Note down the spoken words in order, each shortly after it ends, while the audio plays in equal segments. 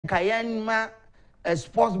Kayenma a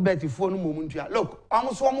sports bet phone moment. Look,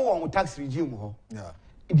 almost one tax regime. Yeah.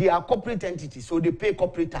 They are corporate entities, so they pay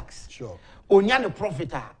corporate tax. Sure. Onyane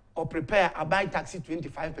profiter or prepare a buy tax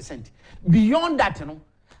 25%. Beyond that,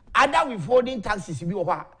 other withholding taxes be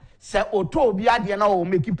over. Say auto be at the now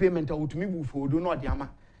make payment or to me before do not yama.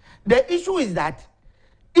 The issue is that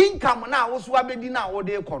income now also abedina or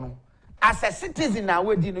the economy. As a citizen now,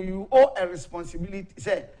 you owe a responsibility.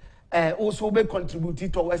 Say also be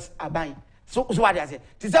contributed towards a buying. So what I say.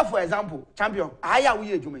 To say for example, champion, higher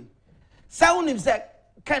we do. Sound him say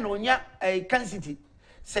can onya a Kencity.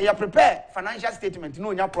 Say you prepare financial statement,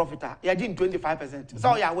 no your profit, you're doing 25%.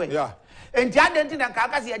 So you're away. Yeah. And the identity and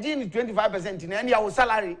carcass, you're doing 25% in any of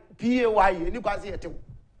salary, PAY, and you can see it.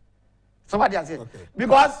 So what I say? Okay.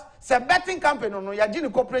 Because say betting company, no, you're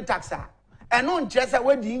doing corporate tax. And no just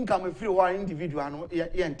where the income free or individual, no,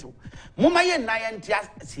 yento. Muma yen na yen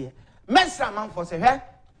Messa man for say,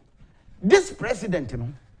 this president,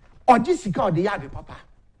 or this or the other papa.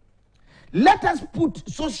 Let us put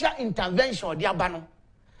social intervention or the abano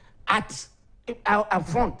at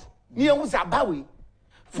front. Near was a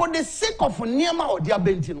for the sake of Niama or the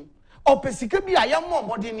Abentino. Or Pesikabi, I am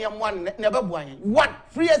more than near one, never boy. One,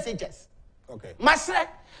 free SHS. Okay. Master,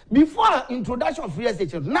 before introduction of free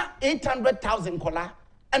SHS, now 800,000 kola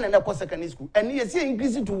and another secondary school. And you see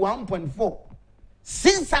increase it to 1.4.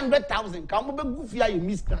 600,000. Come over goofy, you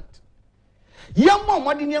misgrant. Young more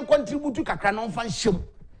money contribute to Kakanon fan show.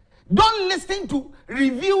 Don't listen to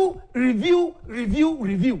review.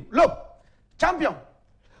 Look, champion.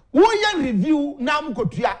 Woya review now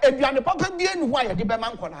kotua. Ebiane papa bi enu wa ye de be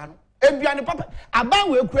man kola no. Ebiane papa aba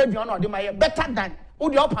we kura ebiane no de ma ye better than wo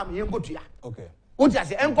de opam ye kotua. Okay. Wo ti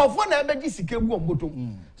ase enkofo na ebe gi sike bu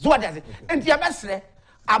ombotom. So what ase? Enti ya besre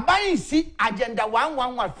aban si agenda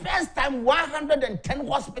 111 first time 110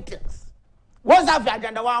 hospitals. What's that for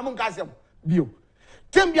agenda 1 kasem bio.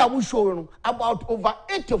 Tembia will show about over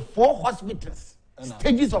 84 hospitals.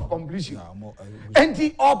 Stages of completion. And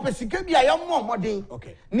the opposite can be a young more day.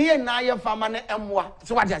 Okay. Near Naya Famane Mwa.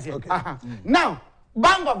 So what I say? Okay. Now,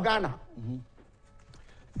 Bank of Ghana.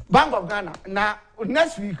 Bank of Ghana. Now,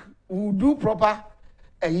 next week we'll do proper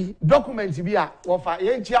documents via offer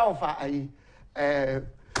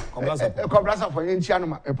Compressor for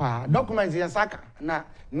Yenchianoma. Documents in Saka. Now,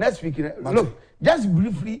 next week, look, just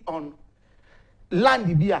briefly on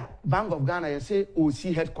land Bia, Bank of Ghana, you say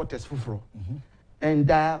OC headquarters for. And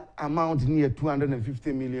that amount near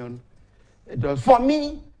 $250 million. For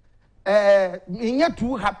me, I'm not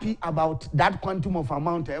too happy about that quantum of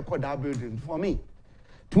amount I call that building. For me,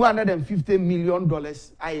 $250 million,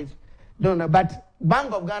 I don't know. But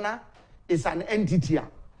Bank of Ghana is an entity.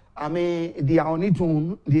 I mean, they are on it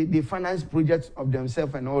own. They finance projects of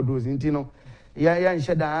themselves and all those. You know,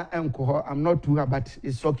 I'm not too happy, but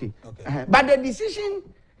it's okay. But the decision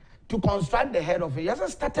to construct the head of it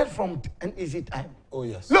just started from an easy time. Oh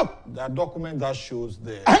yes. Look, that document that shows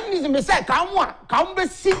the. And me say, come be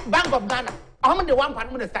see Bank of Ghana. I'm the one part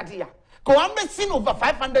start here. Come be seen over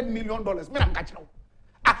 $500 million. Me I'm catching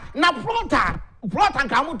now. Now plot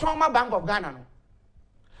come to my Bank of Ghana.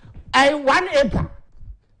 No. 1 acre.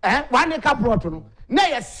 1 acre plot no. Now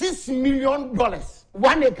 $6 million.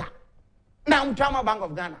 1 acre. Now I'm talking Bank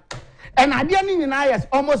of Ghana. And I didn't in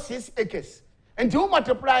almost 6 acres. And you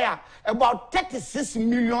multiply about $36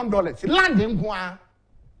 million. Land in Gua.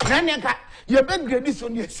 Nanaka, you bet this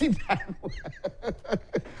on your seat. And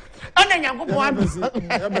then Yanko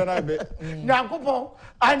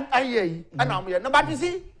and I, and I'm here. Nobody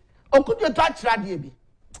see? Or could you touch Radiabi?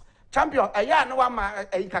 Champion, a year no one,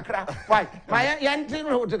 a cacra. Why? My young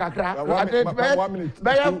to cacra. 1 minute.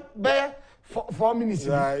 Bear 4 minutes.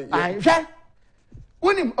 I shall.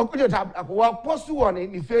 When him post one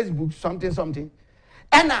in Facebook something.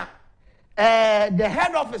 And the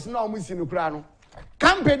head office now missing Ukraino.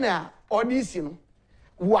 Company or this,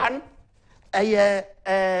 one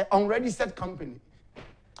unregistered company.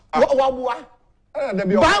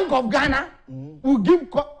 Bank of Ghana will give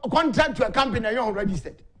contract to a company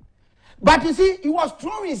unregistered. But you see, he was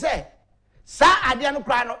true, he said, Sir Adiano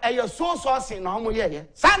Crano, a so sourcing, no more, yeah.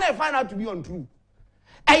 Son, I find out to be untrue.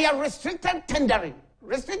 A restricted tendering.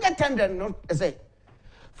 Restricted tendering, not say.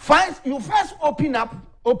 First, you first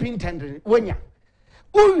open tendering. When ya,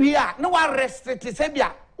 we are no one restricted.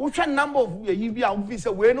 Sebia, which a number of you are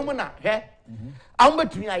visa way no more. Hey, I'm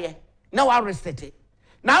between I now are restricted.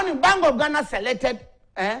 Now the Bank of Ghana selected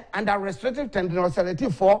under restricted tendering or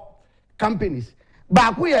selected 4 companies.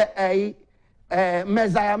 But we are a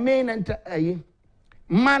Messiah main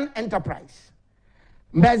Man Enterprise,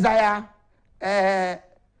 Messiah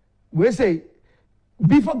we say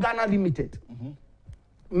before Ghana Limited,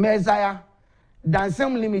 Messiah,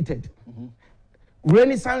 Dansem Limited,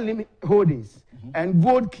 Renaissance Holdings, and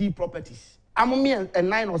Gold Key Properties. I'm me and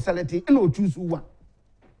 9 or 70, and no choose one.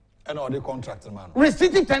 And all the contracts, man.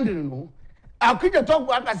 Restricted tendering, no. I could talk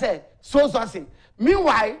what I say, so sourcing.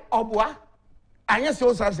 Meanwhile, Obwa, I just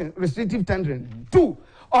so sourcing, restrictive tendering. 2.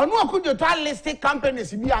 Or no, could you try listed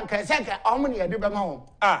companies be on Keseka, how many I do home?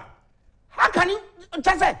 Ah, how can you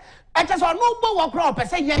just say, I just want no more crop, I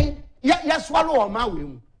say, yes, swallow on my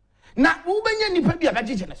womb. Now, who may you be a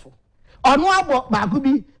vegetarian? Or no, about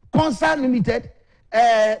Bakubi, Concert Limited,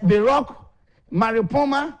 Baroque,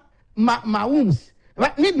 Maripoma, Maums.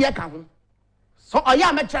 But need be a count. So I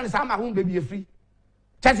am a chance I'm a home baby free.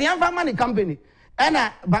 Chasian Family Company, and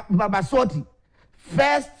a Babasoti,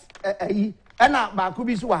 first, and a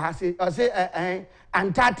Bakubi Suahasi, or say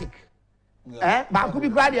Antarctic. Bakubi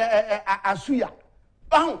Gradia Asuya.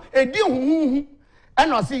 Oh, a deal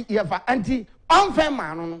and I see if anti unfair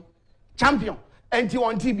man champion, anti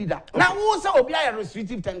on TV that. Now, who's a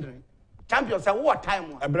restrictive tendering? Champions at what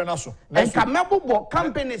time? A Brenaso. And Kamabo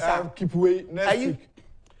companies keep way next week.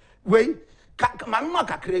 Wait, Mamma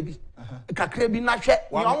Kakrebi. Kakrebi Nashe,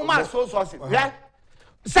 your man so sources. Yeah.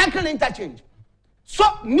 Second interchange. So,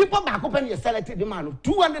 Nippo back open your selected demand of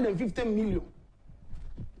 250 million.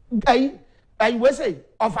 I will say,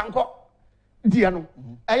 of Uncle Diano,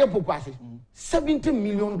 Ayapopasi, $70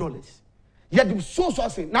 million. Yet the so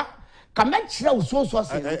sourcing. Now, come and show so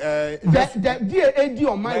sourcing. The dear AD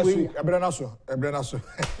on my way. Ebrenaso.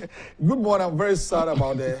 Good morning. I'm very sad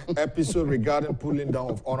about the episode regarding pulling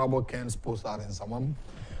down of Honorable Ken's post out in Samam.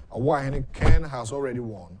 Why Ken has already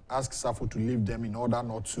won. Ask Safo to leave them in order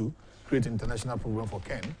not to create international problem for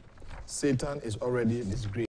Ken. Satan is already disgraced.